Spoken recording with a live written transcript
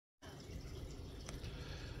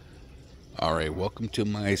Alright, welcome to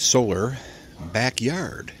my solar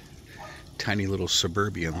backyard. Tiny little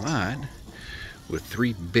suburban lot with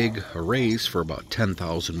 3 big arrays for about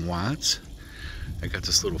 10,000 watts. I got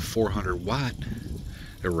this little 400 watt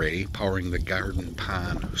array powering the garden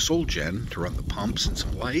pond solar gen to run the pumps and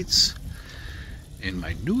some lights. And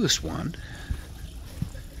my newest one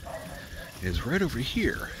is right over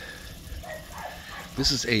here. This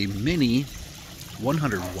is a mini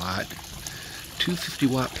 100 watt 250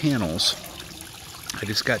 watt panels. I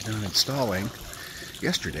just got done installing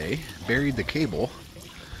yesterday, buried the cable,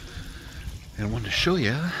 and I wanted to show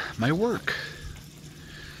you my work.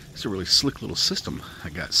 It's a really slick little system I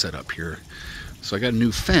got set up here. So I got a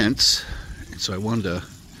new fence, and so I wanted to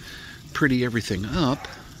pretty everything up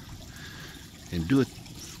and do it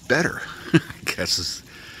better, I guess is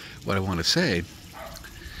what I want to say.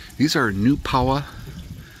 These are Newpowa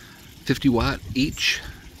 50 watt each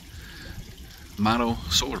mono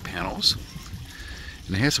solar panels,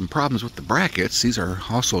 and I had some problems with the brackets. These are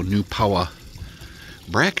also Newpowa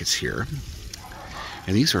brackets here,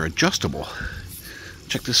 and these are adjustable.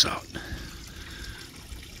 Check this out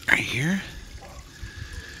right here.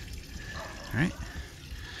 All right,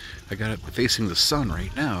 I got it facing the sun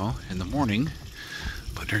right now in the morning,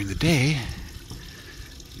 but during the day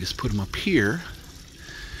you just put them up here,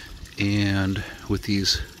 and with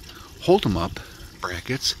these hold them up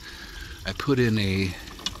brackets I put in a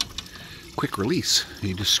quick release.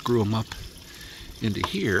 You just screw them up into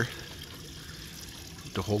here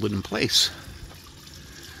to hold it in place.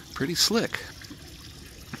 Pretty slick.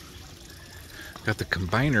 Got the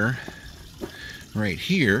combiner right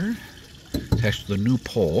here attached to the new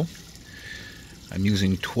pole. I'm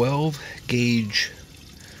using 12 gauge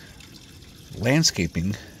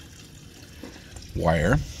landscaping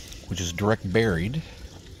wire, which is direct buried.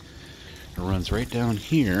 It runs right down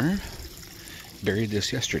here. Buried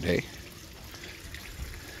this yesterday,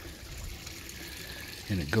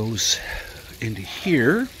 and it goes into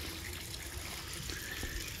here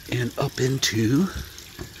and up into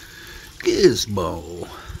GIZMO.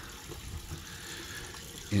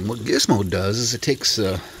 And what GIZMO does is it takes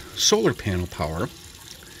solar panel power,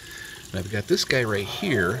 and I've got this guy right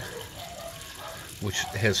here which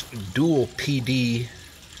has dual PD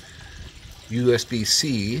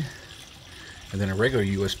USB-C and then a regular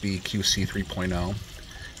USB QC 3.0.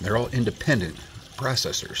 They're all independent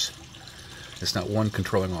processors. It's not one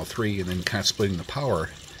controlling all three and then kind of splitting the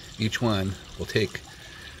power. Each one will take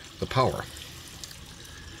the power.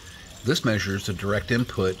 This measures the direct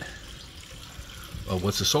input of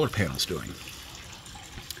what the solar panel's doing.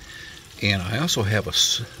 And I also have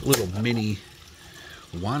a little mini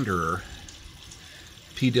Wanderer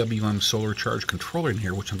PWM solar charge controller in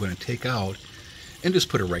here, which I'm going to take out and just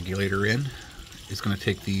put a regulator in. It's going to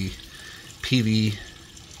take the PV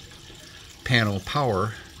panel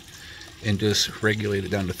power and just regulate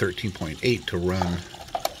it down to 13.8 to run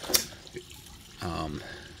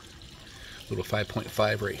little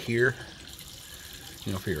 5.5 right here,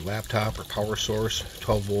 you know, for your laptop or power source.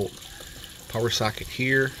 12 volt power socket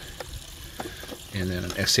here, and then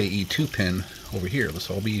an SAE 2 pin over here. This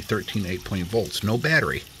will all be 13.8 volts. No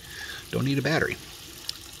battery. Don't need a battery.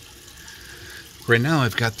 Right now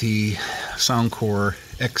I've got the Soundcore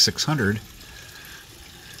X600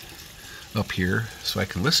 up here so I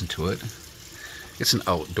can listen to it. It's an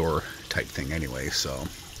outdoor type thing anyway, so.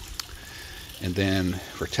 And then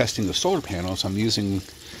for testing the solar panels, I'm using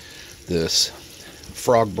this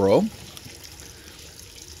Frog Bro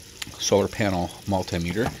solar panel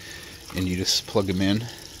multimeter, and you just plug them in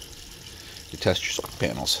to test your solar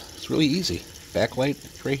panels. It's really easy.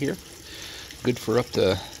 Backlight right here, good for up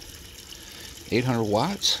to 800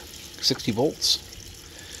 watts, 60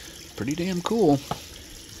 volts. Pretty damn cool.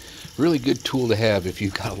 Really good tool to have if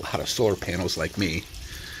you've got a lot of solar panels like me,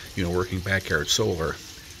 you know, working backyard solar.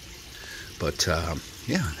 But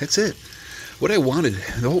yeah, that's it. What I wanted,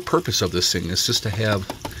 the whole purpose of this thing is just to have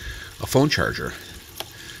a phone charger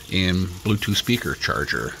and Bluetooth speaker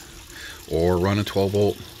charger, or run a 12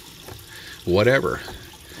 volt whatever.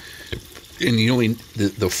 And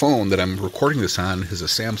the phone that I'm recording this on is a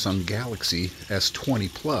Samsung Galaxy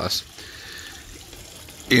S20 Plus.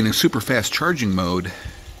 In a super fast charging mode,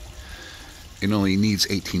 it only needs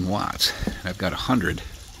 18 watts. I've got 100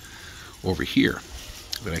 over here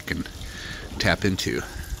that I can tap into.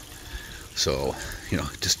 So, you know,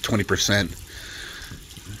 just 20%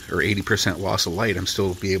 or 80% loss of light, I'm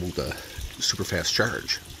still be able to super fast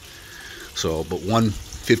charge. So, but one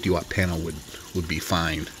 50 watt panel would be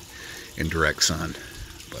fine in direct sun.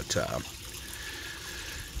 But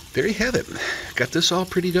there you have it. Got this all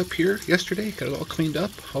prettied up here yesterday. Got it all cleaned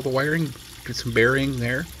up. All the wiring, did some burying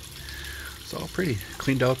there. It's all pretty.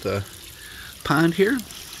 Cleaned out the pond here.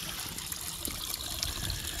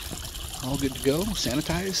 All good to go,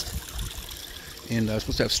 sanitized. And I was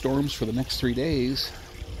supposed to have storms for the next 3 days.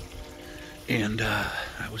 And I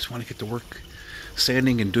just want to get to work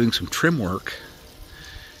sanding and doing some trim work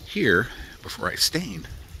here before I stain.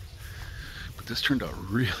 But this turned out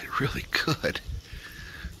really, really good.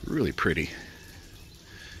 Really pretty.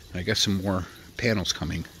 And I got some more panels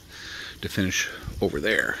coming to finish over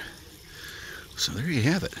there. So there you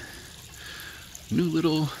have it. New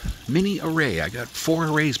little mini array. I got 4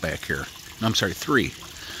 arrays back here. No, I'm sorry, 3.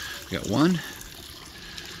 I got 1,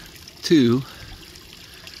 2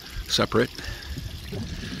 separate,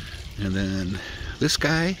 and then this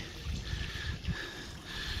guy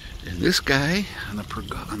and this guy on the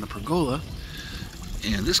pergola,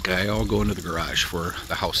 and this guy all go into the garage for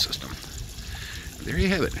the house system. There you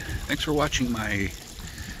have it. Thanks for watching my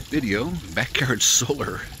video. Backyard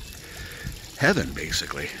solar heaven,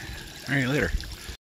 basically. All right, later.